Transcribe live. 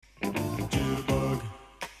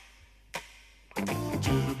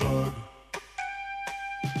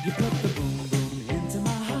You put the boom boom into my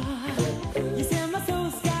heart. You send my soul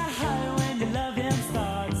sky high when your loving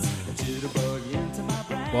starts. A jitterbug into my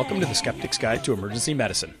brain. Welcome to the Skeptic's Guide to Emergency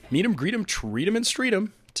Medicine. Meet 'em, greet 'em, treat 'em, and street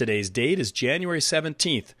 'em. Today's date is January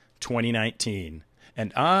 17th, 2019.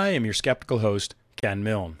 And I am your skeptical host, Ken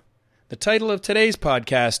Milne. The title of today's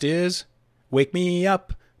podcast is Wake Me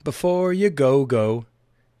Up Before You Go,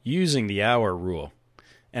 using the hour rule.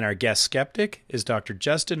 And our guest skeptic is Dr.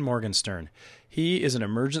 Justin Morgenstern. He is an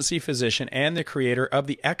emergency physician and the creator of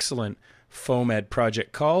the excellent FOAMed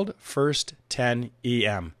project called First 10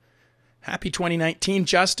 EM. Happy 2019,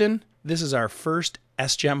 Justin. This is our first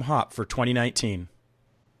SGEM Hop for 2019.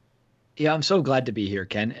 Yeah, I'm so glad to be here,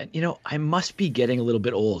 Ken. And, I must be getting a little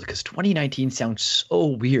bit old because 2019 sounds so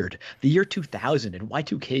weird. The year 2000 and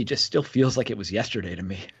Y2K just still feels like it was yesterday to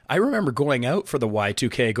me. I remember going out for the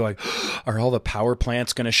Y2K going, are all the power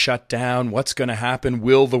plants going to shut down? What's going to happen?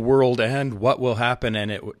 Will the world end? What will happen?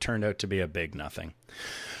 And it turned out to be a big nothing.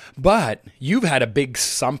 But you've had a big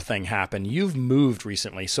something happen. You've moved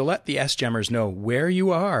recently. So let the SGEMers know where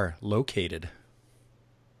you are located.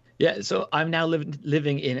 Yeah, so I'm now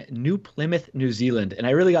living in New Plymouth, New Zealand, and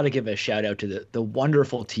I really got to give a shout out to the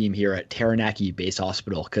wonderful team here at Taranaki Base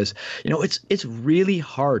Hospital because it's really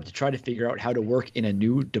hard to try to figure out how to work in a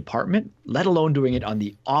new department, let alone doing it on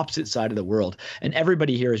the opposite side of the world. And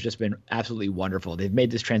everybody here has just been absolutely wonderful. They've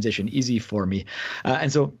made this transition easy for me,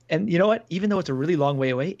 and you know what? Even though it's a really long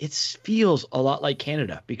way away, it feels a lot like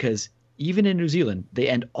Canada because even in New Zealand, they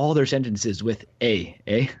end all their sentences with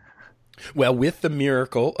 "a." Well, with the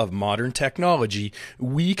miracle of modern technology,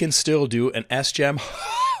 we can still do an SGEM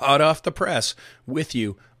hot off the press with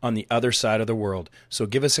you on the other side of the world. So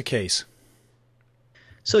give us a case.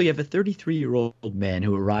 So you have a 33-year-old man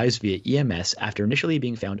who arrives via EMS after initially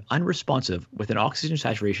being found unresponsive with an oxygen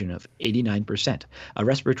saturation of 89%, a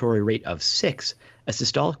respiratory rate of 6, a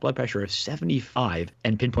systolic blood pressure of 75,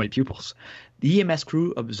 and pinpoint pupils. The EMS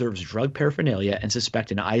crew observes drug paraphernalia and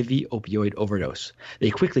suspect an IV opioid overdose.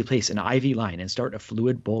 They quickly place an IV line and start a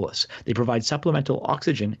fluid bolus. They provide supplemental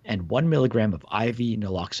oxygen, and 1 milligram of IV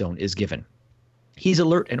naloxone is given. He's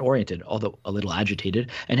alert and oriented, although a little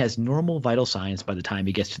agitated, and has normal vital signs by the time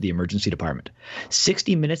he gets to the emergency department.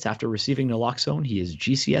 60 minutes after receiving naloxone, he is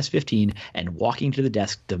GCS 15 and walking to the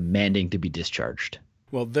desk demanding to be discharged.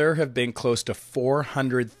 Well, there have been close to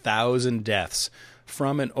 400,000 deaths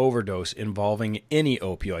from an overdose involving any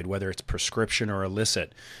opioid, whether it's prescription or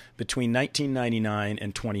illicit, between 1999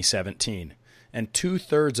 and 2017. And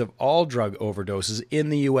 2/3 of all drug overdoses in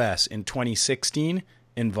the U.S. in 2016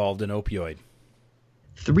 involved an opioid.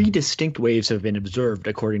 3 distinct waves have been observed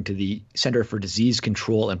according to the Center for Disease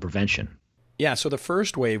Control and Prevention. Yeah, so the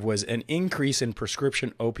first wave was an increase in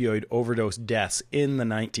prescription opioid overdose deaths in the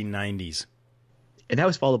 1990s. And that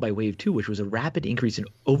was followed by wave 2, which was a rapid increase in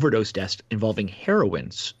overdose deaths involving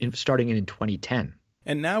heroin starting in 2010.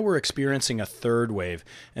 And now we're experiencing a third wave,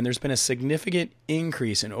 and there's been a significant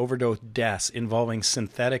increase in overdose deaths involving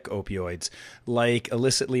synthetic opioids, like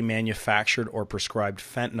illicitly manufactured or prescribed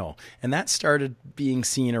fentanyl. And that started being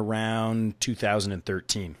seen around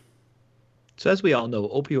 2013. So as we all know,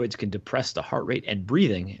 opioids can depress the heart rate and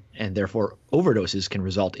breathing, and therefore overdoses can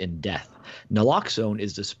result in death. Naloxone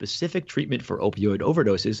is the specific treatment for opioid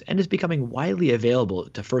overdoses and is becoming widely available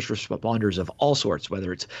to first responders of all sorts,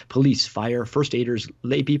 whether it's police, fire, first aiders,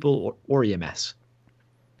 lay people, or EMS.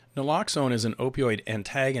 Naloxone is an opioid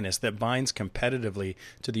antagonist that binds competitively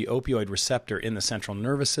to the opioid receptor in the central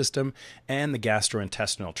nervous system and the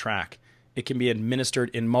gastrointestinal tract. It can be administered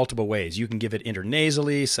in multiple ways. You can give it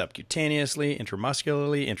intranasally, subcutaneously,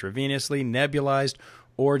 intramuscularly, intravenously, nebulized,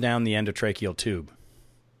 or down the endotracheal tube.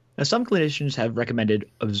 Now, some clinicians have recommended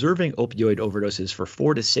observing opioid overdoses for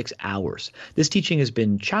 4 to 6 hours. This teaching has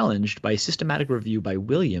been challenged by a systematic review by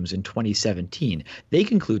Williams in 2017. They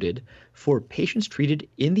concluded, for patients treated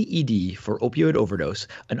in the ED for opioid overdose,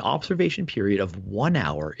 an observation period of 1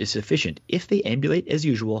 hour is sufficient if they ambulate as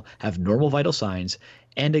usual, have normal vital signs,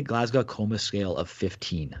 and a Glasgow Coma scale of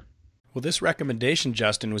 15. Well, this recommendation,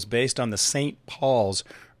 Justin, was based on the St. Paul's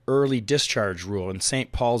early discharge rule, and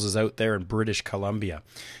St. Paul's is out there in British Columbia.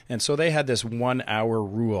 And so they had this 1 hour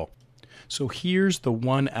rule. So here's the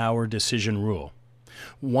 1 hour decision rule.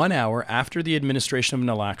 1 hour after the administration of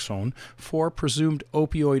naloxone for presumed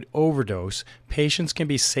opioid overdose, patients can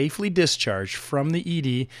be safely discharged from the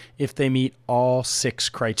ED if they meet all 6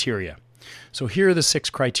 criteria. So here are the 6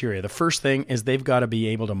 criteria. The first thing is they've got to be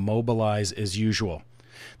able to mobilize as usual.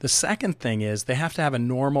 The second thing is they have to have a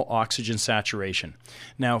normal oxygen saturation.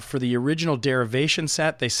 Now, for the original derivation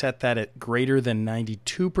set, they set that at greater than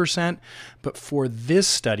 92%, but for this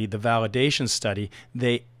study, the validation study,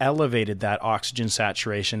 they elevated that oxygen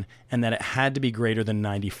saturation and that it had to be greater than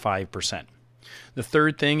 95%. The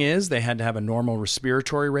third thing is they had to have a normal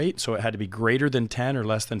respiratory rate, so it had to be greater than 10 or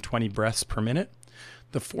less than 20 breaths per minute.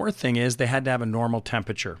 The fourth thing is they had to have a normal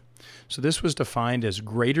temperature. So this was defined as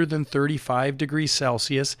greater than 35 degrees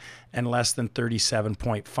Celsius and less than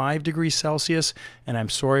 37.5 degrees Celsius. And I'm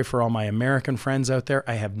sorry for all my American friends out there,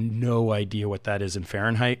 I have no idea what that is in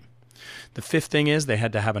Fahrenheit. The fifth thing is they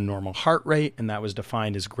had to have a normal heart rate, and that was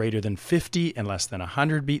defined as greater than 50 and less than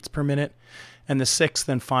 100 beats per minute. And the sixth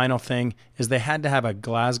and final thing is they had to have a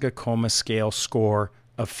Glasgow Coma Scale score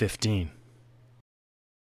of 15.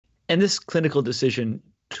 And this clinical decision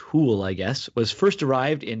tool, I guess, was first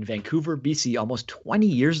arrived in Vancouver, BC almost 20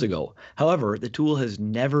 years ago. However, the tool has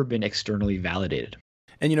never been externally validated.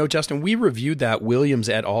 And you know, Justin, we reviewed that Williams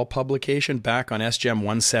et al. Publication back on SGEM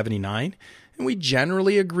 179, and we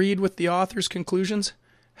generally agreed with the author's conclusions.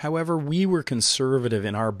 However, we were conservative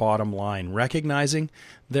in our bottom line, recognizing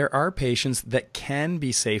there are patients that can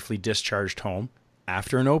be safely discharged home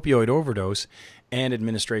after an opioid overdose and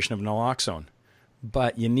administration of naloxone.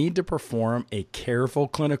 But you need to perform a careful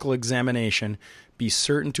clinical examination, be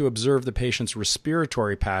certain to observe the patient's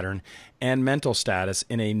respiratory pattern and mental status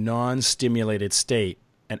in a non-stimulated state,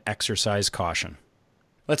 and exercise caution.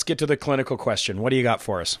 Let's get to the clinical question. What do you got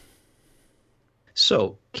for us?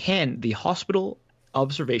 So, can the hospital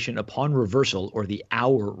observation upon reversal, or the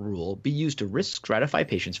hour rule, be used to risk stratify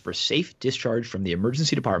patients for safe discharge from the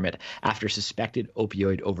emergency department after suspected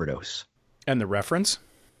opioid overdose? And the reference?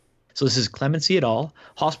 So this is Clemency et al.,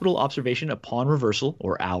 Hospital Observation Upon Reversal,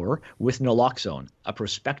 or Hour, with Naloxone, a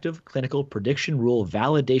prospective clinical prediction rule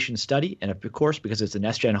validation study. And of course, because it's an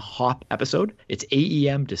SGen HOP episode, it's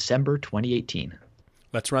AEM December 2018.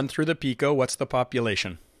 Let's run through the PICO. What's the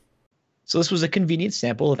population? So this was a convenient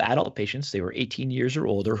sample of adult patients, they were 18 years or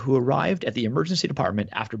older, who arrived at the emergency department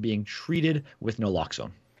after being treated with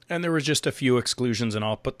naloxone. And there was just a few exclusions, and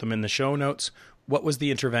I'll put them in the show notes. What was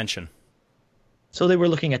the intervention? So they were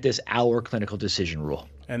looking at this hour clinical decision rule.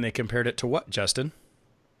 And they compared it to what, Justin?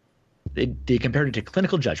 They compared it to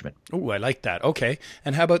clinical judgment. Oh, I like that. Okay.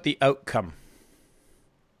 And how about the outcome?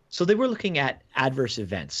 So they were looking at adverse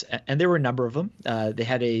events, and there were a number of them. They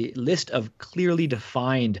had a list of clearly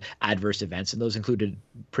defined adverse events, and those included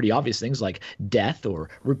pretty obvious things like death or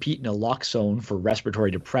repeat naloxone for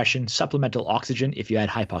respiratory depression, supplemental oxygen if you had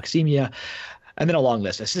hypoxemia, and then a long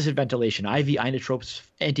list: assisted ventilation, IV inotropes,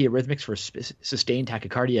 antiarrhythmics for sustained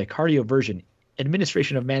tachycardia, cardioversion,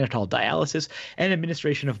 administration of mannitol, dialysis, and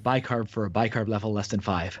administration of bicarb for a bicarb level less than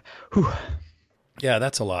 5. Whew. Yeah,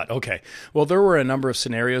 that's a lot. Okay. Well, there were a number of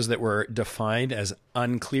scenarios that were defined as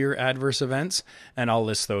unclear adverse events, and I'll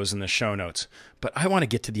list those in the show notes. But I want to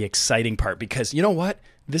get to the exciting part because you know what?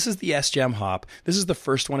 This is the SGEM HOP. This is the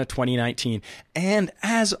first one of 2019. And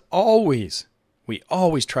as always, we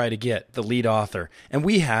always try to get the lead author. And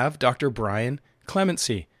we have Dr. Brian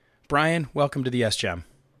Clemency. Brian, welcome to the SGEM.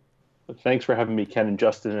 Thanks for having me, Ken and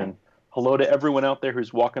Justin, and hello to everyone out there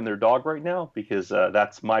who's walking their dog right now, because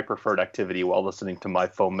that's my preferred activity while listening to my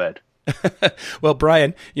FOAMed. Well,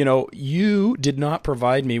 Brian, you know, you did not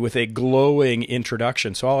provide me with a glowing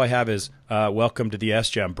introduction, so all I have is welcome to the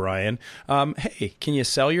SGEM, Brian. Hey, can you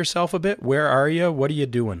sell yourself a bit? Where are you? What are you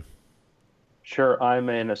doing? Sure, I'm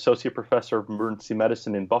an associate professor of emergency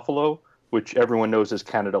medicine in Buffalo, which everyone knows as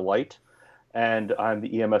Canada Light, and I'm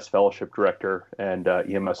the EMS fellowship director and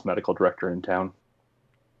EMS medical director in town.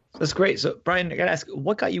 That's great. So, Brian, I got to ask,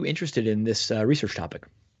 what got you interested in this research topic?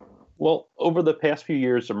 Well, over the past few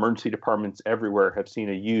years, emergency departments everywhere have seen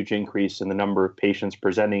a huge increase in the number of patients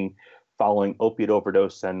presenting following opiate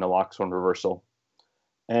overdose and naloxone reversal.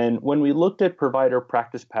 And when we looked at provider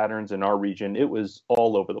practice patterns in our region, it was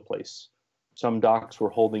all over the place. Some docs were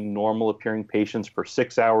holding normal appearing patients for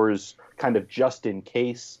 6 hours, kind of just in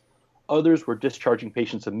case. Others were discharging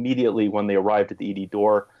patients immediately when they arrived at the ED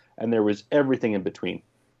door, and there was everything in between.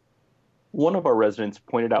 One of our residents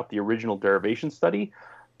pointed out the original derivation study,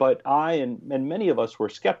 but I and many of us were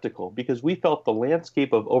skeptical because we felt the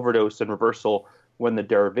landscape of overdose and reversal when the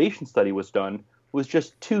derivation study was done was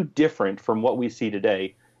just too different from what we see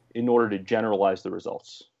today in order to generalize the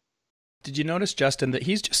results. Did you notice, Justin, that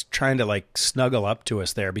he's just trying to like snuggle up to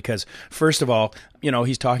us there? Because first of all, you know,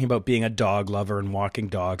 he's talking about being a dog lover and walking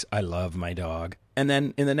dogs. I love my dog. And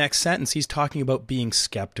then in the next sentence, he's talking about being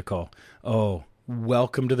skeptical. Oh,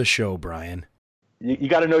 welcome to the show, Brian. You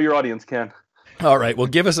got to know your audience, Ken. All right. Well,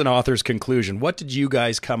 give us an author's conclusion. What did you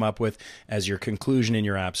guys come up with as your conclusion in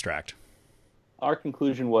your abstract? Our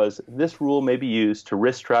conclusion was this rule may be used to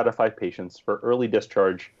risk stratify patients for early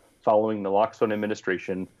discharge following naloxone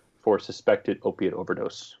administration for suspected opiate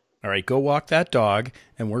overdose. All right, go walk that dog,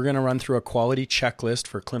 and we're going to run through a quality checklist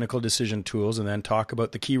for clinical decision tools and then talk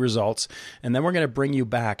about the key results. And then we're going to bring you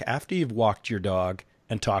back after you've walked your dog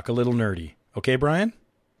and talk a little nerdy. Okay, Brian?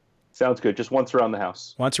 Sounds good. Just once around the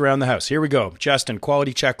house. Once around the house. Here we go. Justin,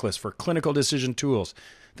 quality checklist for clinical decision tools.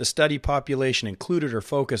 The study population included or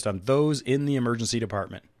focused on those in the emergency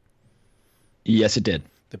department. Yes, it did.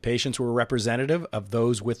 The patients were representative of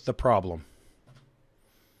those with the problem.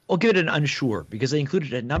 I'll give it an unsure because they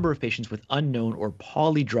included a number of patients with unknown or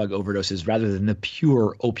polydrug overdoses rather than the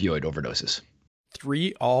pure opioid overdoses.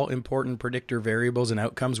 3 all-important predictor variables and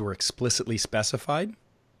outcomes were explicitly specified.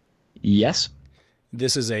 Yes.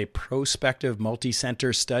 This is a prospective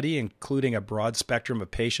multi-center study, including a broad spectrum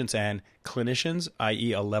of patients and clinicians,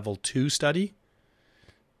 i.e. a level 2 study.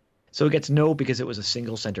 So it gets no because it was a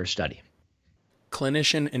single center study.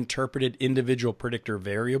 Clinician interpreted individual predictor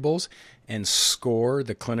variables and score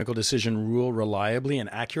the clinical decision rule reliably and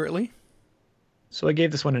accurately. So I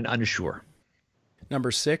gave this one an unsure.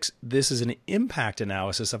 Number 6, this is an impact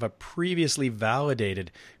analysis of a previously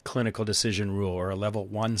validated clinical decision rule or a level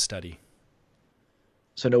 1 study.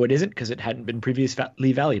 So no, it isn't because it hadn't been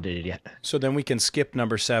previously validated yet. So then we can skip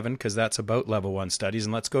number 7 because that's about level 1 studies.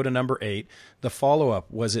 And let's go to number 8. The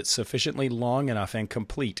follow-up, was it sufficiently long enough and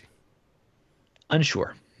complete?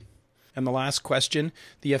 Unsure. And the last question,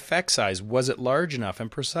 the effect size, was it large enough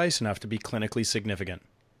and precise enough to be clinically significant?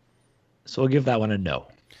 So I'll give that one a no.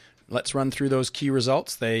 Let's run through those key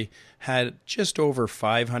results. They had just over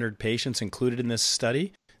 500 patients included in this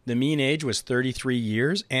study. The mean age was 33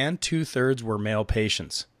 years and 2/3 were male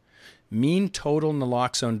patients. Mean total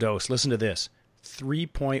naloxone dose, listen to this,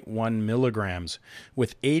 3.1 milligrams,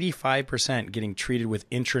 with 85% getting treated with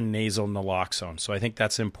intranasal naloxone. So I think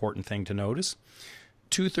that's an important thing to notice.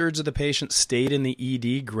 2/3 of the patients stayed in the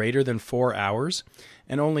ED greater than 4 hours,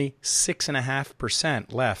 and only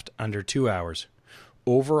 6.5% left under 2 hours.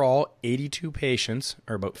 Overall, 82 patients,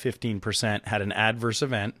 or about 15%, had an adverse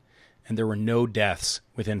event, and there were no deaths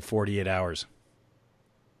within 48 hours.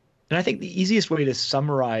 And I think the easiest way to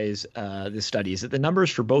summarize this study is that the numbers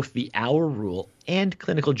for both the hour rule and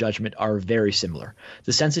clinical judgment are very similar.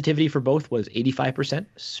 The sensitivity for both was 85%,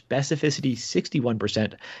 specificity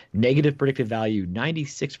 61%, negative predictive value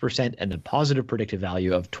 96%, and the positive predictive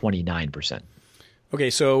value of 29%. Okay,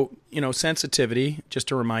 so, sensitivity, just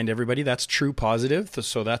to remind everybody, that's true positive.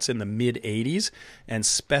 So that's in the mid-80s. And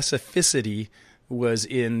specificity was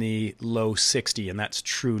in the low 60, and that's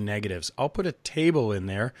true negatives. I'll put a table in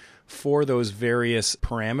there for those various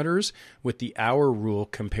parameters with the hour rule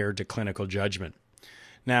compared to clinical judgment.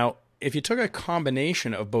 Now, if you took a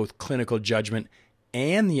combination of both clinical judgment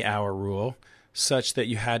and the hour rule, such that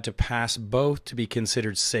you had to pass both to be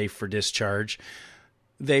considered safe for discharge,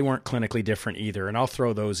 they weren't clinically different either, and I'll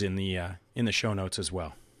throw those in the show notes as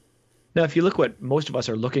well. Now, if you look what most of us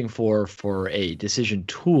are looking for a decision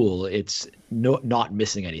tool, it's not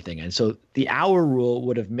missing anything. And so the hour rule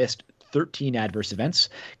would have missed 13 adverse events,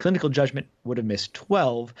 clinical judgment would have missed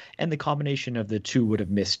 12, and the combination of the two would have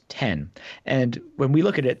missed 10. And when we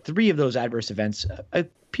look at it, 3 of those adverse events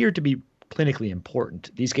appear to be clinically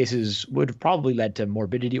important. These cases would have probably led to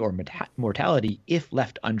morbidity or mortality if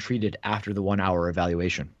left untreated after the 1-hour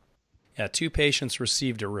evaluation. Yeah, 2 patients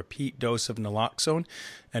received a repeat dose of naloxone,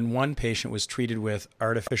 and 1 patient was treated with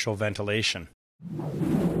artificial ventilation.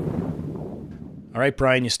 All right,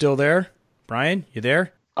 Brian, you still there? Brian, you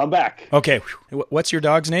there? I'm back. Okay, what's your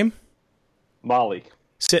dog's name? Molly.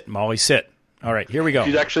 Sit, Molly, sit. All right, here we go.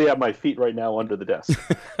 She's actually at my feet right now under the desk.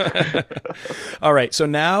 All right, so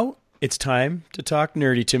now it's time to talk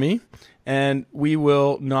nerdy to me. And we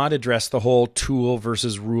will not address the whole tool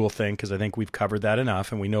versus rule thing because I think we've covered that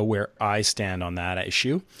enough and we know where I stand on that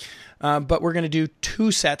issue. But we're going to do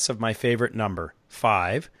 2 sets of my favorite number,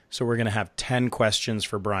 5. So we're going to have 10 questions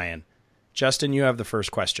for Brian. Justin, you have the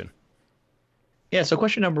first question. Yeah, so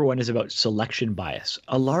question number 1 is about selection bias.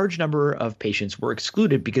 A large number of patients were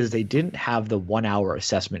excluded because they didn't have the 1-hour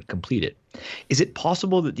assessment completed. Is it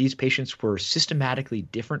possible that these patients were systematically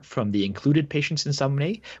different from the included patients in some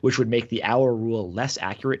way, which would make the hour rule less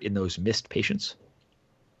accurate in those missed patients?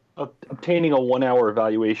 Obtaining a 1-hour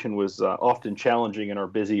evaluation was often challenging in our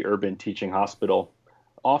busy urban teaching hospital.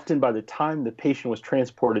 Often by the time the patient was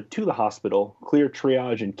transported to the hospital, clear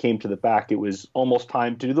triage and came to the back, it was almost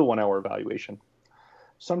time to do the 1-hour evaluation.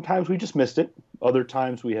 Sometimes we just missed it. Other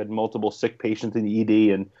times we had multiple sick patients in the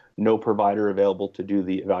ED and no provider available to do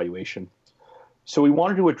the evaluation. So we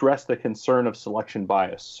wanted to address the concern of selection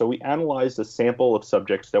bias. So we analyzed a sample of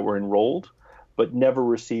subjects that were enrolled but never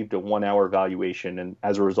received a 1-hour evaluation, and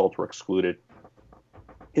as a result were excluded.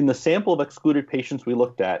 In the sample of excluded patients we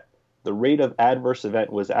looked at, the rate of adverse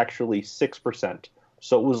event was actually 6%,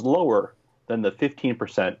 so it was lower than the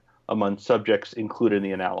 15% among subjects included in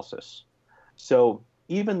the analysis. So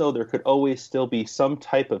even though there could always still be some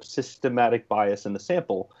type of systematic bias in the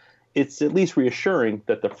sample, it's at least reassuring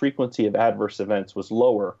that the frequency of adverse events was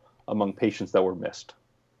lower among patients that were missed.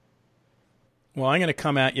 Well, I'm going to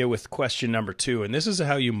come at you with question number 2, and this is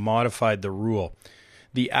how you modified the rule.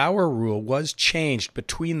 The hour rule was changed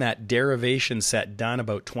between that derivation set done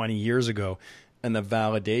about 20 years ago and the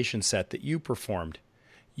validation set that you performed.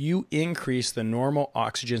 You increased the normal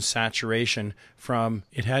oxygen saturation from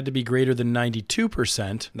it had to be greater than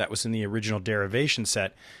 92%, that was in the original derivation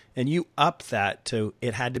set, and you upped that to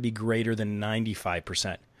it had to be greater than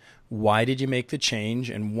 95%. Why did you make the change,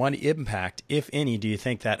 and what impact, if any, do you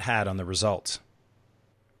think that had on the results?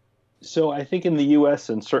 So I think in the U.S.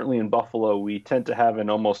 and certainly in Buffalo, we tend to have an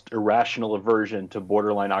almost irrational aversion to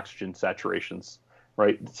borderline oxygen saturations,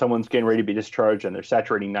 right? Someone's getting ready to be discharged and they're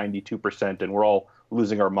saturating 92%, and we're all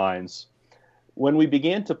losing our minds. When we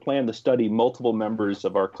began to plan the study, multiple members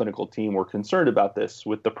of our clinical team were concerned about this,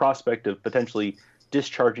 with the prospect of potentially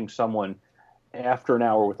discharging someone after an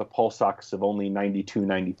hour with a pulse ox of only 92,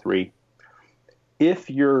 93. If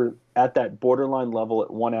you're at that borderline level at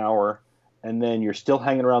 1 hour and then you're still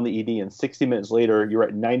hanging around the ED and 60 minutes later you're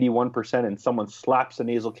at 91% and someone slaps a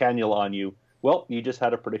nasal cannula on you, well, you just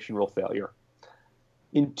had a prediction rule failure.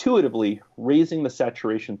 Intuitively, raising the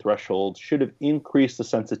saturation threshold should have increased the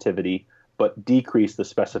sensitivity but decreased the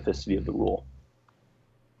specificity of the rule.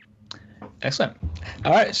 Excellent.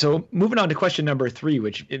 All right. So moving on to question number 3,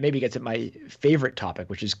 which it maybe gets at my favorite topic,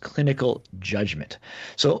 which is clinical judgment.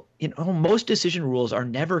 So, most decision rules are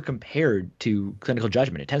never compared to clinical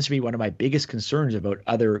judgment. It tends to be one of my biggest concerns about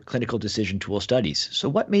other clinical decision tool studies. So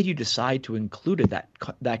what made you decide to include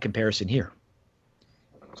that comparison here?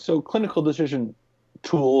 So clinical decision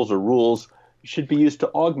tools or rules should be used to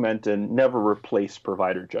augment and never replace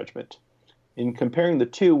provider judgment. In comparing the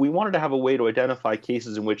two, we wanted to have a way to identify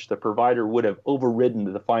cases in which the provider would have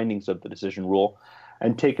overridden the findings of the decision rule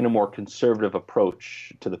and taken a more conservative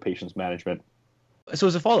approach to the patient's management. So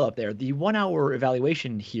as a follow-up there, the 1-hour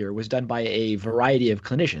evaluation here was done by a variety of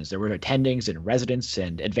clinicians. There were attendings and residents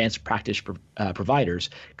and advanced practice providers.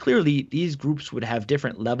 Clearly, these groups would have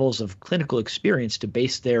different levels of clinical experience to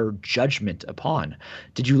base their judgment upon.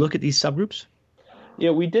 Did you look at these subgroups?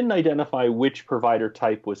 Yeah, we didn't identify which provider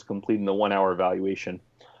type was completing the 1-hour evaluation.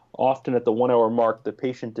 Often at the 1-hour mark, the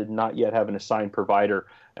patient did not yet have an assigned provider,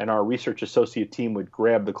 and our research associate team would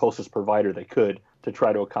grab the closest provider they could to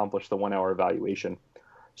try to accomplish the 1-hour evaluation.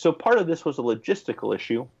 So part of this was a logistical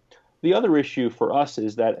issue. The other issue for us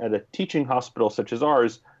is that at a teaching hospital such as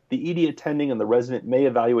ours, the ED attending and the resident may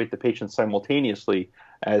evaluate the patient simultaneously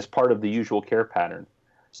as part of the usual care pattern.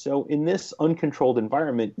 So in this uncontrolled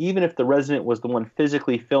environment, even if the resident was the one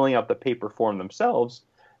physically filling out the paper form themselves,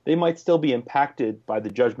 they might still be impacted by the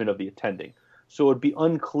judgment of the attending. So it would be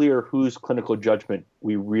unclear whose clinical judgment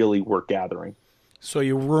we really were gathering. So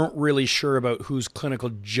you weren't really sure about whose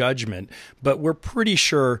clinical judgment, but we're pretty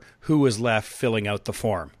sure who was left filling out the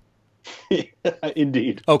form.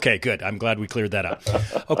 Indeed. Okay, good. I'm glad we cleared that up.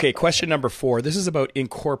 Okay, question number 4. This is about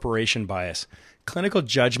incorporation bias. Clinical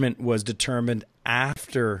judgment was determined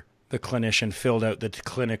after the clinician filled out the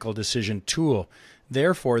clinical decision tool.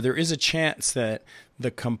 Therefore, there is a chance that the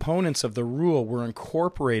components of the rule were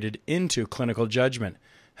incorporated into clinical judgment.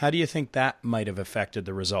 How do you think that might have affected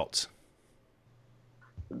the results?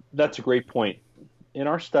 That's a great point. In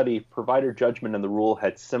our study, provider judgment and the rule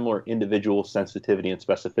had similar individual sensitivity and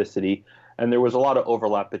specificity, and there was a lot of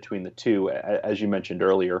overlap between the two, as you mentioned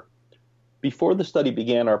earlier. Before the study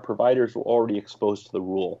began, our providers were already exposed to the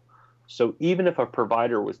rule. So even if a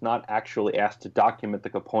provider was not actually asked to document the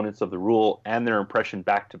components of the rule and their impression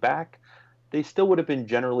back to back, they still would have been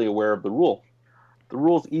generally aware of the rule. The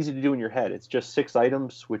rule is easy to do in your head. It's just 6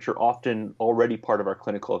 items, which are often already part of our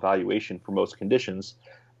clinical evaluation for most conditions,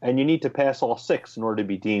 and you need to pass all 6 in order to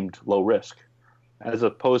be deemed low risk, as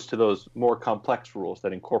opposed to those more complex rules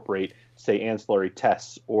that incorporate, say, ancillary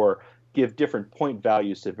tests or give different point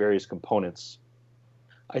values to various components.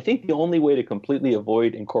 I think the only way to completely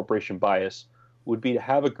avoid incorporation bias would be to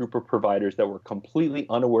have a group of providers that were completely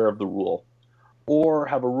unaware of the rule, or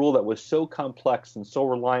have a rule that was so complex and so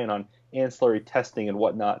reliant on ancillary testing and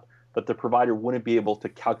whatnot that the provider wouldn't be able to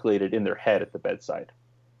calculate it in their head at the bedside.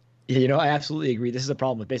 I absolutely agree. This is a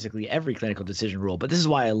problem with basically every clinical decision rule, but this is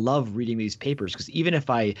why I love reading these papers, because even if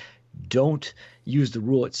I don't use the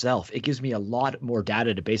rule itself. It gives me a lot more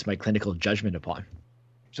data to base my clinical judgment upon.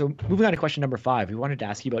 So moving on to question number 5, we wanted to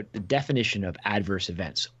ask you about the definition of adverse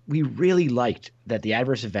events. We really liked that the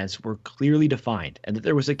adverse events were clearly defined and that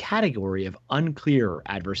there was a category of unclear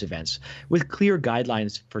adverse events with clear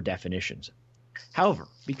guidelines for definitions. However,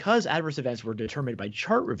 because adverse events were determined by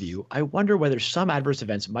chart review, I wonder whether some adverse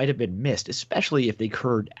events might have been missed, especially if they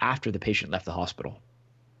occurred after the patient left the hospital.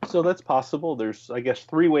 So that's possible. There's, I guess,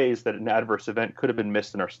 3 ways that an adverse event could have been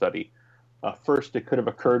missed in our study. First, it could have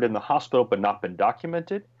occurred in the hospital but not been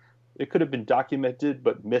documented. It could have been documented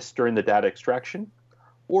but missed during the data extraction,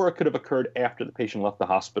 or it could have occurred after the patient left the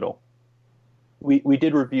hospital. We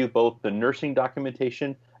did review both the nursing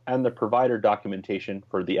documentation and the provider documentation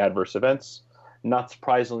for the adverse events. Not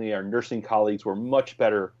surprisingly, our nursing colleagues were much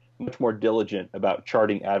more diligent about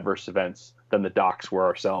charting adverse events than the docs were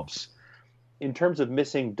ourselves. In terms of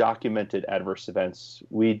missing documented adverse events,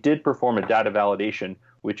 we did perform a data validation,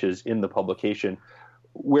 which is in the publication,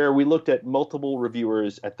 where we looked at multiple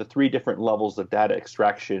reviewers at the 3 different levels of data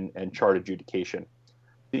extraction and chart adjudication.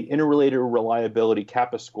 The interrelated reliability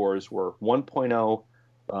CAPA scores were 1.0,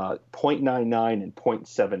 0.99, and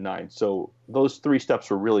 0.79. So those 3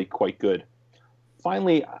 steps were really quite good.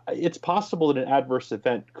 Finally, it's possible that an adverse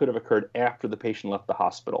event could have occurred after the patient left the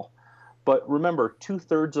hospital. But remember,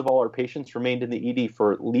 2/3 of all our patients remained in the ED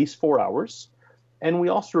for at least 4 hours. And we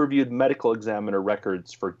also reviewed medical examiner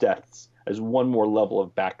records for deaths as one more level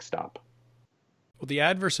of backstop. Well, the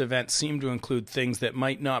adverse events seem to include things that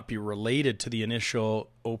might not be related to the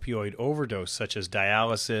initial opioid overdose, such as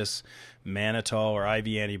dialysis, mannitol, or IV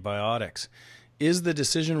antibiotics. Is the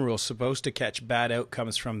decision rule supposed to catch bad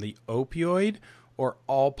outcomes from the opioid, or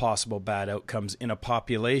all possible bad outcomes in a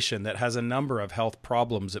population that has a number of health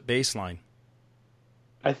problems at baseline?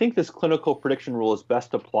 I think this clinical prediction rule is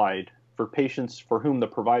best applied for patients for whom the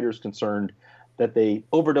provider is concerned that they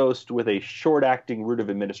overdosed with a short-acting route of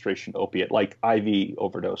administration opiate, like IV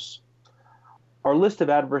overdose. Our list of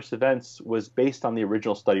adverse events was based on the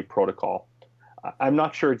original study protocol. I'm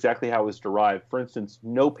not sure exactly how it was derived. For instance,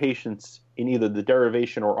 no patients in either the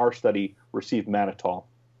derivation or our study received mannitol.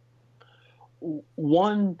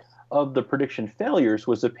 One of the prediction failures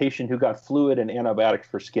was a patient who got fluid and antibiotics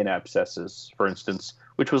for skin abscesses, for instance,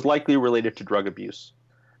 which was likely related to drug abuse.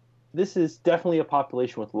 This is definitely a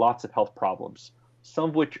population with lots of health problems,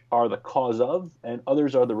 some of which are the cause of, and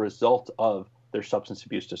others are the result of their substance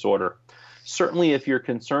abuse disorder. Certainly, if you're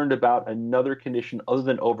concerned about another condition other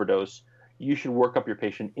than overdose, you should work up your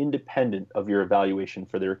patient independent of your evaluation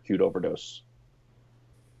for their acute overdose.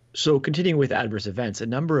 So continuing with adverse events, a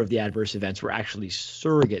number of the adverse events were actually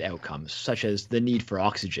surrogate outcomes, such as the need for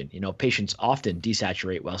oxygen. Patients often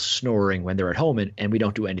desaturate while snoring when they're at home, and we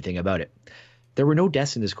don't do anything about it. There were no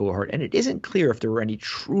deaths in this cohort, and it isn't clear if there were any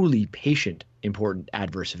truly patient-important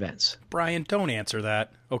adverse events. Brian, don't answer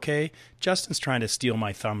that, okay? Justin's trying to steal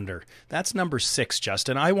my thunder. That's number 6,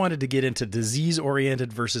 Justin. I wanted to get into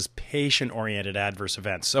disease-oriented versus patient-oriented adverse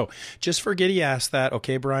events. So just forget he asked that,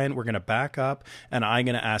 okay, Brian? We're going to back up, and I'm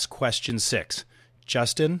going to ask question 6.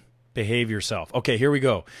 Justin, behave yourself. Okay, here we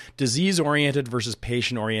go. Disease-oriented versus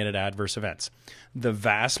patient-oriented adverse events. The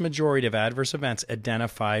vast majority of adverse events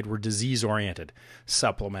identified were disease-oriented.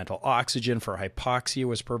 Supplemental oxygen for hypoxia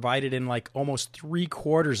was provided in almost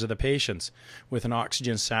 3/4 of the patients, with an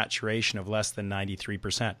oxygen saturation of less than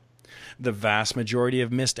 93%. The vast majority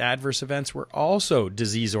of missed adverse events were also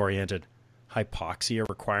disease-oriented. Hypoxia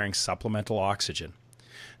requiring supplemental oxygen.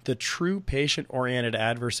 The true patient-oriented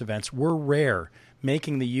adverse events were rare,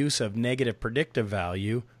 making the use of negative predictive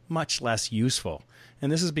value much less useful.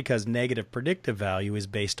 And this is because negative predictive value is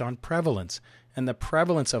based on prevalence, and the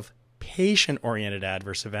prevalence of patient-oriented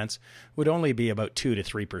adverse events would only be about 2 to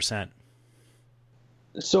 3%.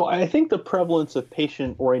 So I think the prevalence of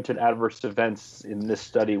patient-oriented adverse events in this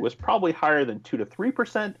study was probably higher than 2 to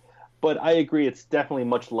 3%, but I agree it's definitely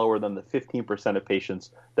much lower than the 15% of patients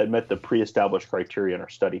that met the pre-established criteria in our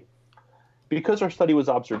study. Because our study was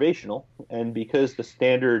observational, and because the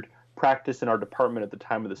standard practice in our department at the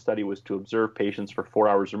time of the study was to observe patients for 4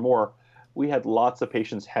 hours or more, we had lots of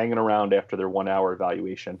patients hanging around after their 1-hour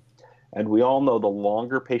evaluation. And we all know the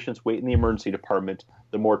longer patients wait in the emergency department,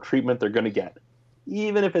 the more treatment they're going to get,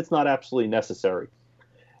 even if it's not absolutely necessary.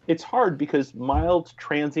 It's hard because mild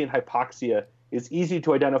transient hypoxia is easy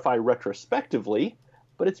to identify retrospectively,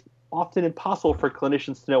 but it's often impossible for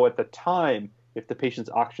clinicians to know at the time if the patient's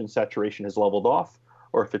oxygen saturation has leveled off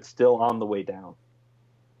or if it's still on the way down.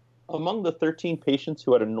 Among the 13 patients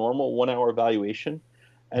who had a normal 1-hour evaluation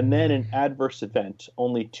and then an adverse event,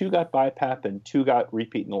 only 2 got BiPAP and 2 got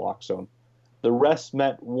repeat naloxone. The rest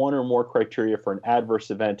met 1 or more criteria for an adverse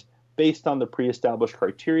event based on the pre-established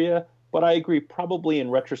criteria, but I agree probably in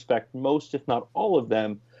retrospect, most, if not all of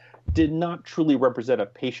them, did not truly represent a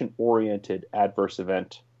patient-oriented adverse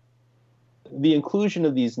event. The inclusion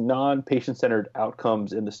of these non-patient-centered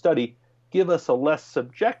outcomes in the study give us a less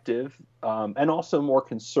subjective and also more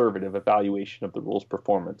conservative evaluation of the rule's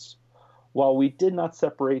performance. While we did not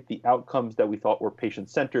separate the outcomes that we thought were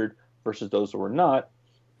patient-centered versus those that were not,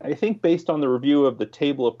 I think based on the review of the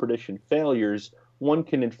table of prediction failures, one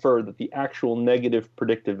can infer that the actual negative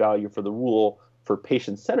predictive value for the rule for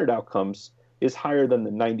patient-centered outcomes is higher than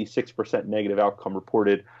the 96% negative outcome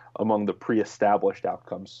reported among the pre-established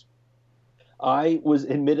outcomes. I was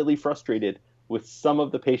admittedly frustrated with some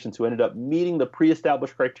of the patients who ended up meeting the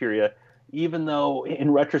pre-established criteria, even though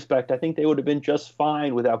in retrospect, I think they would have been just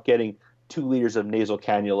fine without getting 2 liters of nasal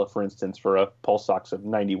cannula, for instance, for a pulse ox of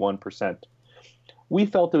 91%. We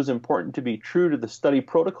felt it was important to be true to the study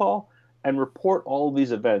protocol and report all of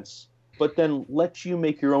these events, but then let you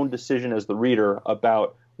make your own decision as the reader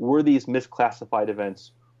about were these misclassified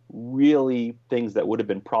events really things that would have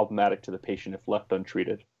been problematic to the patient if left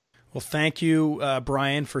untreated. Well, thank you,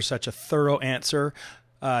 Brian, for such a thorough answer.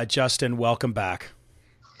 Justin, welcome back.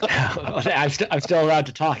 I'm still allowed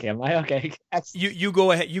to talk, am I? Okay. You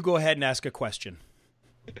go ahead. You go ahead and ask a question.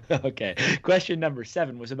 Okay. Question number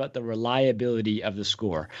 7 was about the reliability of the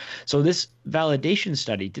score. So this validation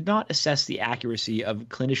study did not assess the accuracy of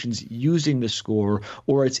clinicians using the score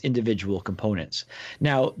or its individual components.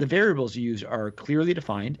 Now, the variables used are clearly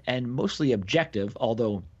defined and mostly objective,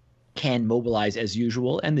 although can mobilize as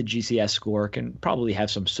usual, and the GCS score can probably have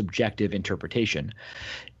some subjective interpretation.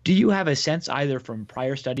 Do you have a sense either from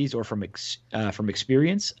prior studies or from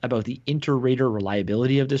experience about the inter-rater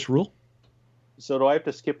reliability of this rule? So do I have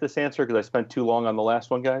to skip this answer because I spent too long on the last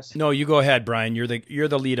one, guys? No, you go ahead, Brian. You're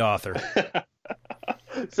the lead author.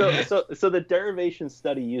 So the derivation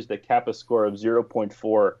study used a kappa score of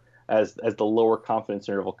 0.4 as the lower confidence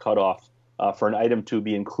interval cutoff for an item to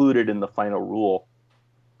be included in the final rule.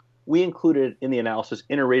 We included in the analysis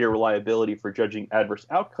inter-rater reliability for judging adverse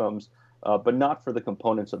outcomes, but not for the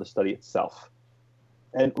components of the study itself.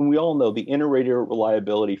 And we all know the inter-rater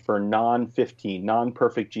reliability for non-15,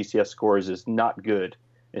 non-perfect GCS scores is not good.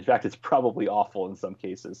 In fact, it's probably awful in some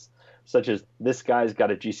cases, such as this guy's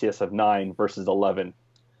got a GCS of 9 versus 11.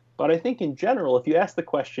 But I think in general, if you ask the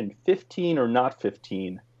question 15 or not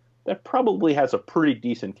 15, that probably has a pretty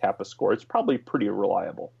decent kappa score. It's probably pretty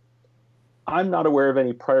reliable. I'm not aware of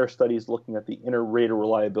any prior studies looking at the inter-rater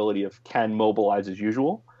reliability of can mobilize as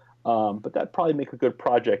usual. But that'd probably make a good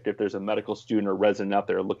project if there's a medical student or resident out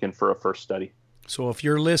there looking for a first study. So if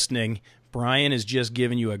you're listening, Brian has just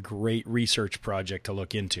given you a great research project to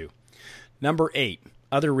look into. Number 8,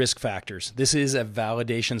 other risk factors. This is a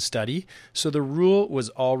validation study, so the rule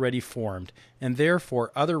was already formed, and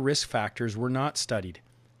therefore other risk factors were not studied.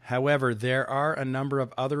 However, there are a number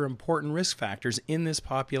of other important risk factors in this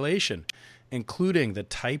population, including the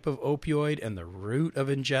type of opioid and the route of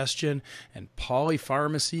ingestion and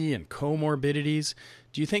polypharmacy and comorbidities.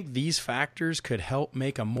 Do you think these factors could help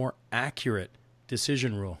make a more accurate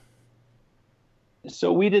decision rule?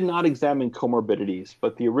 So we did not examine comorbidities,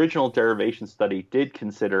 but the original derivation study did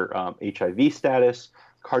consider HIV status,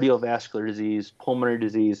 cardiovascular disease, pulmonary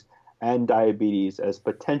disease, and diabetes as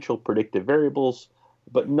potential predictive variables,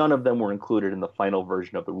 but none of them were included in the final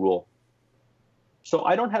version of the rule. So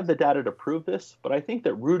I don't have the data to prove this, but I think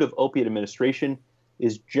that route of opiate administration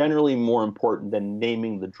is generally more important than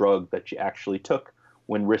naming the drug that you actually took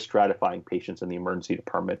when risk stratifying patients in the emergency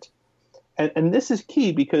department. And this is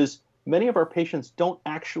key because many of our patients don't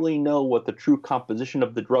actually know what the true composition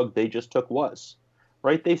of the drug they just took was,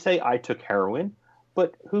 right? They say, I took heroin,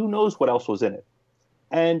 but who knows what else was in it?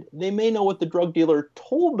 And they may know what the drug dealer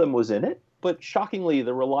told them was in it, but shockingly,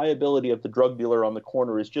 the reliability of the drug dealer on the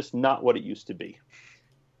corner is just not what it used to be.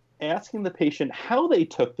 Asking the patient how they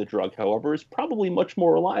took the drug, however, is probably much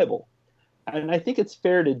more reliable. And I think it's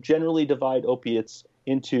fair to generally divide opiates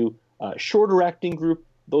into a shorter acting group.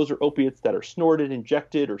 Those are opiates that are snorted,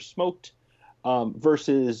 injected, or smoked,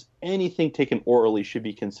 versus anything taken orally should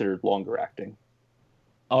be considered longer acting.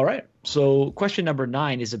 All right. So question number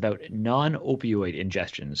 9 is about non-opioid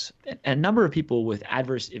ingestions. A number of people with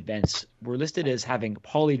adverse events were listed as having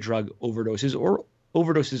polydrug overdoses or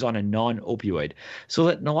overdoses on a non-opioid, so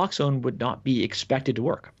that naloxone would not be expected to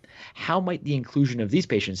work. How might the inclusion of these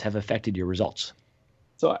patients have affected your results?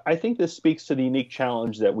 So I think this speaks to the unique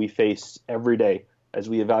challenge that we face every day as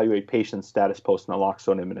we evaluate patient status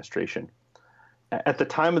post-naloxone administration. At the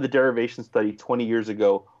time of the derivation study 20 years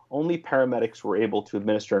ago, only paramedics were able to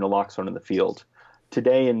administer naloxone in the field.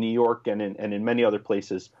 Today in New York and in many other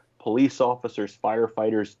places, police officers,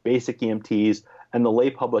 firefighters, basic EMTs, and the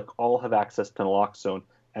lay public all have access to naloxone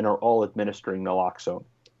and are all administering naloxone.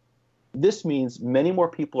 This means many more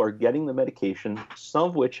people are getting the medication, some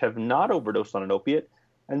of which have not overdosed on an opiate,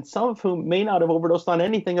 and some of whom may not have overdosed on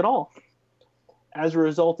anything at all. As a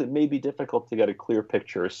result, it may be difficult to get a clear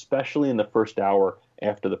picture, especially in the first hour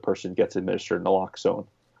after the person gets administered naloxone.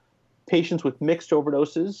 Patients with mixed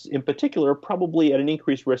overdoses, in particular, are probably at an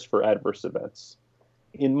increased risk for adverse events.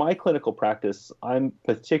 In my clinical practice, I'm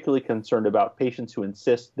particularly concerned about patients who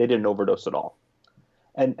insist they didn't overdose at all.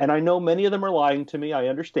 And I know many of them are lying to me. I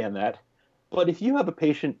understand that. But if you have a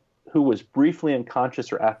patient who was briefly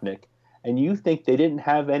unconscious or apneic, and you think they didn't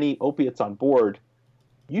have any opiates on board,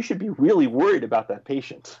 you should be really worried about that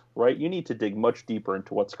patient, right? You need to dig much deeper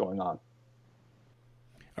into what's going on.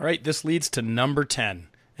 All right, this leads to number 10,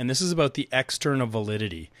 and this is about the external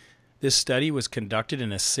validity. This study was conducted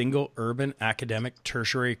in a single urban academic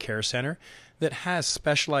tertiary care center that has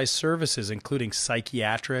specialized services including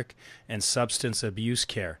psychiatric and substance abuse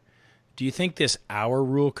care. Do you think this hour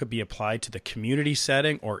rule could be applied to the community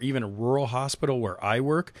setting or even a rural hospital where I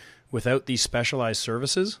work without these specialized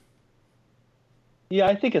services? Yeah,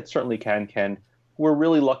 I think it certainly can, Ken. We're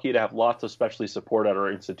really lucky to have lots of specialty support at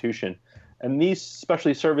our institution. And these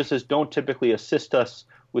specialty services don't typically assist us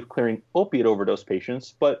with clearing opiate overdose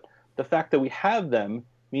patients, but the fact that we have them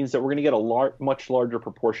means that we're going to get a much larger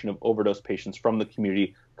proportion of overdose patients from the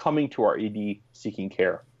community coming to our ED seeking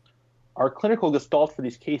care. Our clinical gestalt for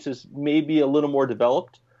these cases may be a little more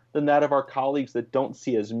developed than that of our colleagues that don't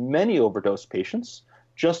see as many overdose patients,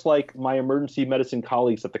 just like my emergency medicine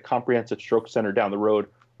colleagues at the Comprehensive Stroke Center down the road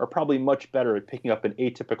are probably much better at picking up an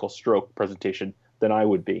atypical stroke presentation than I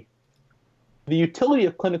would be. The utility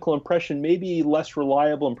of clinical impression may be less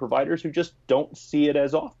reliable in providers who just don't see it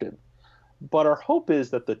as often. But our hope is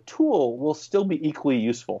that the tool will still be equally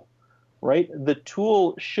useful, right? The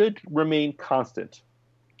tool should remain constant.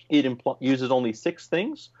 It uses only 6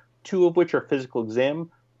 things, 2 of which are physical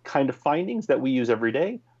exam kind of findings that we use every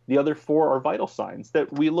day. The other 4 are vital signs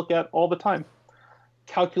that we look at all the time.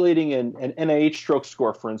 Calculating an NIH stroke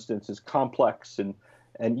score, for instance, is complex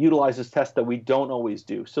and utilizes tests that we don't always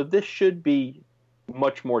do. So this should be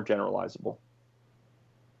much more generalizable.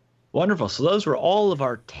 Wonderful. So those were all of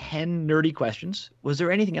our 10 nerdy questions. Was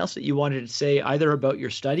there anything else that you wanted to say either about your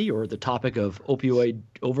study or the topic of opioid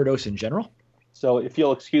overdose in general? So if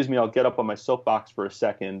you'll excuse me, I'll get up on my soapbox for a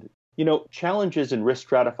second. You know, challenges in risk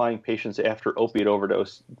stratifying patients after opiate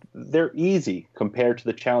overdose, they're easy compared to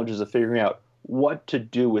the challenges of figuring out what to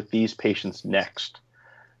do with these patients next.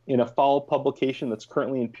 In a follow-up publication that's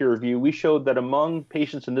currently in peer review, we showed that among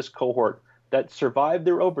patients in this cohort that survived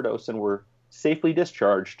their overdose and were safely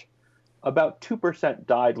discharged, about 2%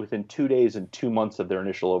 died within 2 days and 2 months of their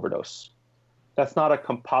initial overdose. That's not a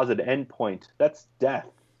composite endpoint. That's death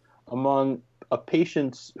among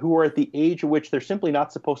patients who are at the age at which they're simply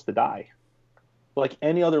not supposed to die. Like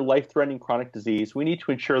any other life-threatening chronic disease, we need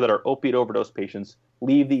to ensure that our opiate overdose patients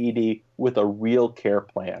leave the ED with a real care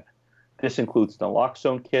plan. This includes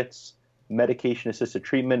naloxone kits, medication-assisted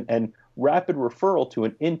treatment, and rapid referral to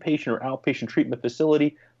an inpatient or outpatient treatment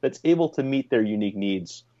facility that's able to meet their unique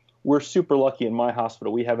needs. We're super lucky in my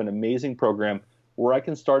hospital. We have an amazing program where I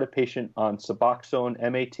can start a patient on Suboxone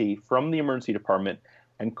MAT from the emergency department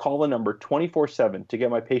and call the number 24/7 to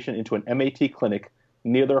get my patient into an MAT clinic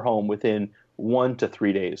near their home within 1 to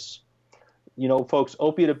 3 days. You know, folks,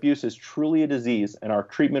 opiate abuse is truly a disease, and our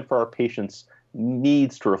treatment for our patients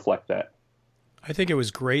needs to reflect that. I think it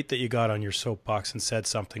was great that you got on your soapbox and said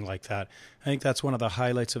something like that. I think that's one of the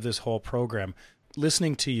highlights of this whole program.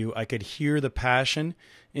 Listening to you, I could hear the passion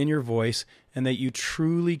in your voice and that you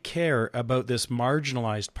truly care about this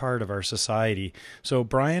marginalized part of our society. So,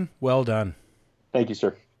 Brian, well done. Thank you,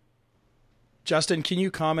 sir. Justin, can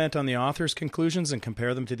you comment on the author's conclusions and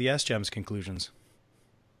compare them to the SGEM's conclusions?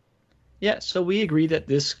 Yeah, so we agree that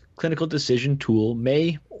this clinical decision tool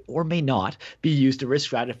may or may not be used to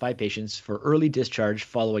risk stratify patients for early discharge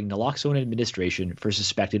following naloxone administration for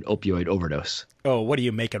suspected opioid overdose. Oh, what are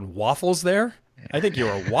you making, waffles there? I think you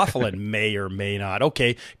were waffling may or may not.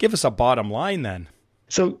 Okay, give us a bottom line then.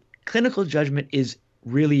 So clinical judgment is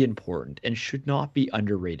really important and should not be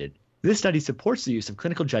underrated. This study supports the use of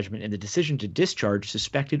clinical judgment in the decision to discharge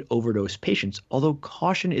suspected overdose patients, although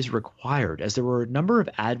caution is required as there were a number of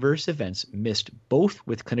adverse events missed both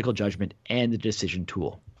with clinical judgment and the decision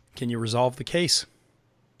tool. Can you resolve the case?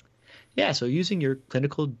 Yeah, so using your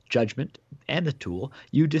clinical judgment and the tool,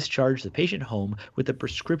 you discharge the patient home with a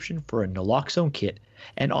prescription for a naloxone kit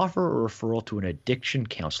and offer a referral to an addiction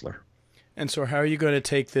counselor. And so how are you going to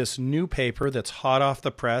take this new paper that's hot off the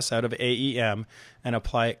press out of AEM and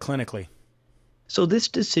apply it clinically? So this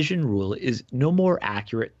decision rule is no more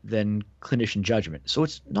accurate than clinician judgment. So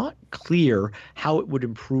it's not clear how it would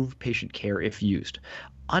improve patient care if used.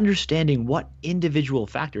 Understanding what individual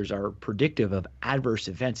factors are predictive of adverse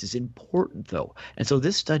events is important, though. And so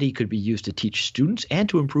this study could be used to teach students and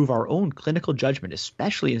to improve our own clinical judgment,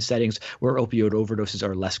 especially in settings where opioid overdoses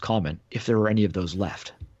are less common, if there are any of those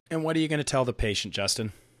left. And what are you going to tell the patient,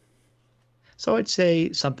 Justin? So I'd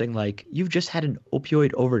say something like, you've just had an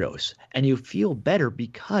opioid overdose and you feel better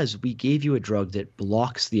because we gave you a drug that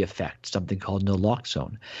blocks the effect, something called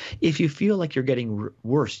naloxone. If you feel like you're getting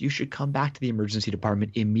worse, you should come back to the emergency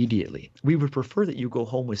department immediately. We would prefer that you go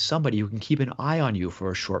home with somebody who can keep an eye on you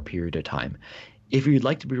for a short period of time. If you'd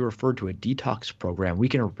like to be referred to a detox program, we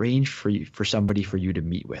can arrange for somebody for you to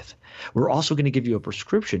meet with. We're also going to give you a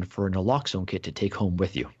prescription for a naloxone kit to take home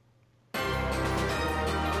with you.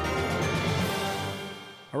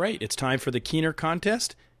 All right, it's time for the Keener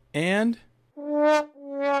contest, and we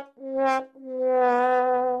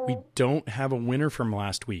don't have a winner from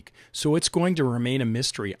last week, so it's going to remain a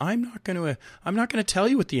mystery. I'm not going to tell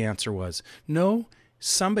you what the answer was. No,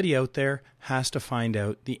 somebody out there has to find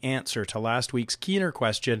out the answer to last week's Keener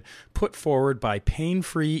question put forward by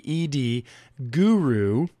pain-free ED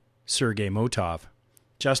guru Sergey Motov.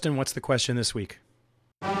 Justin, what's the question this week?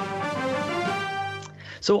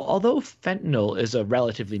 So although fentanyl is a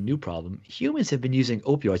relatively new problem, humans have been using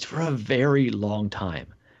opioids for a very long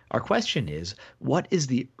time. Our question is, what is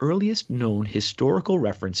the earliest known historical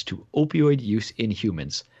reference to opioid use in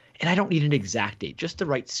humans? And I don't need an exact date, just the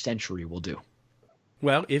right century will do.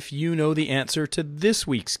 Well, if you know the answer to this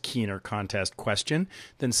week's Keener contest question,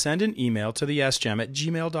 then send an email to the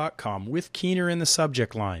sgem@gmail.com with Keener in the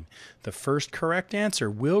subject line. The first correct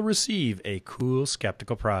answer will receive a cool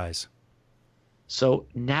skeptical prize. So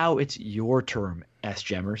now it's your turn,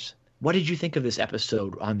 SGEMers. What did you think of this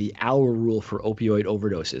episode on the hour rule for opioid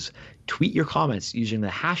overdoses? Tweet your comments using the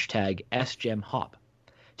hashtag SGEMHOP.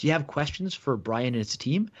 Do you have questions for Brian and his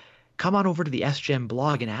team? Come on over to the SGEM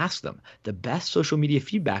blog and ask them. The best social media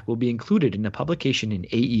feedback will be included in a publication in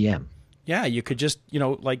AEM. Yeah, you could just,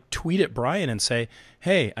 tweet at Brian and say,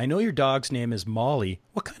 hey, I know your dog's name is Molly.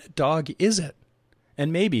 What kind of dog is it?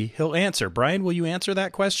 And maybe he'll answer. Brian, will you answer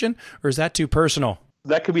that question? Or is that too personal?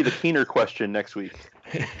 That could be the Keener question next week.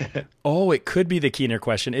 Oh, it could be the Keener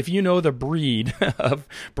question. If you know the breed of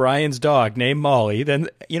Brian's dog named Molly, then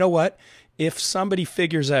you know what? If somebody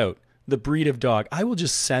figures out the breed of dog, I will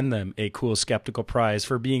just send them a cool skeptical prize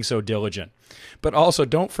for being so diligent. But also,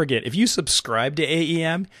 don't forget, if you subscribe to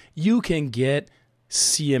AEM, you can get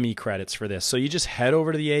CME credits for this. So you just head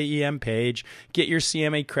over to the AEM page, get your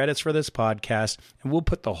CME credits for this podcast, and we'll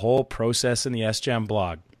put the whole process in the SGEM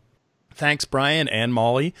blog. Thanks, Brian and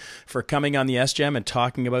Molly, for coming on the SGEM and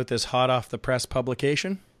talking about this hot off the press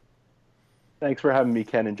publication. Thanks for having me,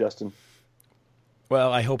 Ken and Justin.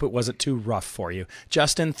 Well, I hope it wasn't too rough for you.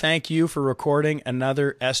 Justin, thank you for recording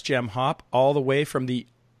another SGEM hop all the way from the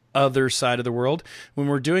other side of the world. When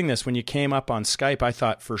we're doing this, when you came up on Skype, I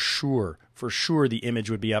thought for sure the image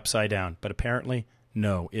would be upside down, but apparently,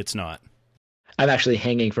 no, it's not. I'm actually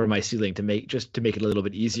hanging from my ceiling to make it a little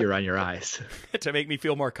bit easier on your eyes. To make me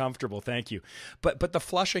feel more comfortable, thank you. But the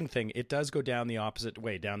flushing thing, it does go down the opposite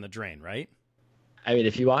way, down the drain, right? I mean,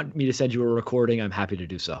 if you want me to send you a recording, I'm happy to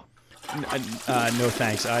do so. No,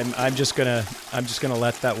 thanks. I'm just gonna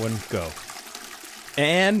let that one go.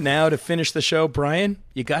 And now to finish the show, Brian,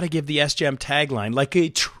 you got to give the SGEM tagline like a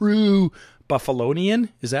true Buffalonian.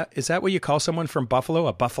 Is that what you call someone from Buffalo,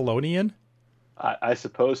 a Buffalonian? I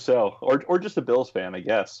suppose so. Or just a Bills fan, I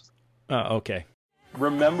guess. Okay.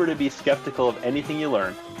 Remember to be skeptical of anything you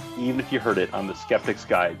learn, even if you heard it on the Skeptic's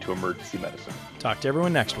Guide to Emergency Medicine. Talk to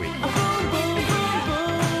everyone next week.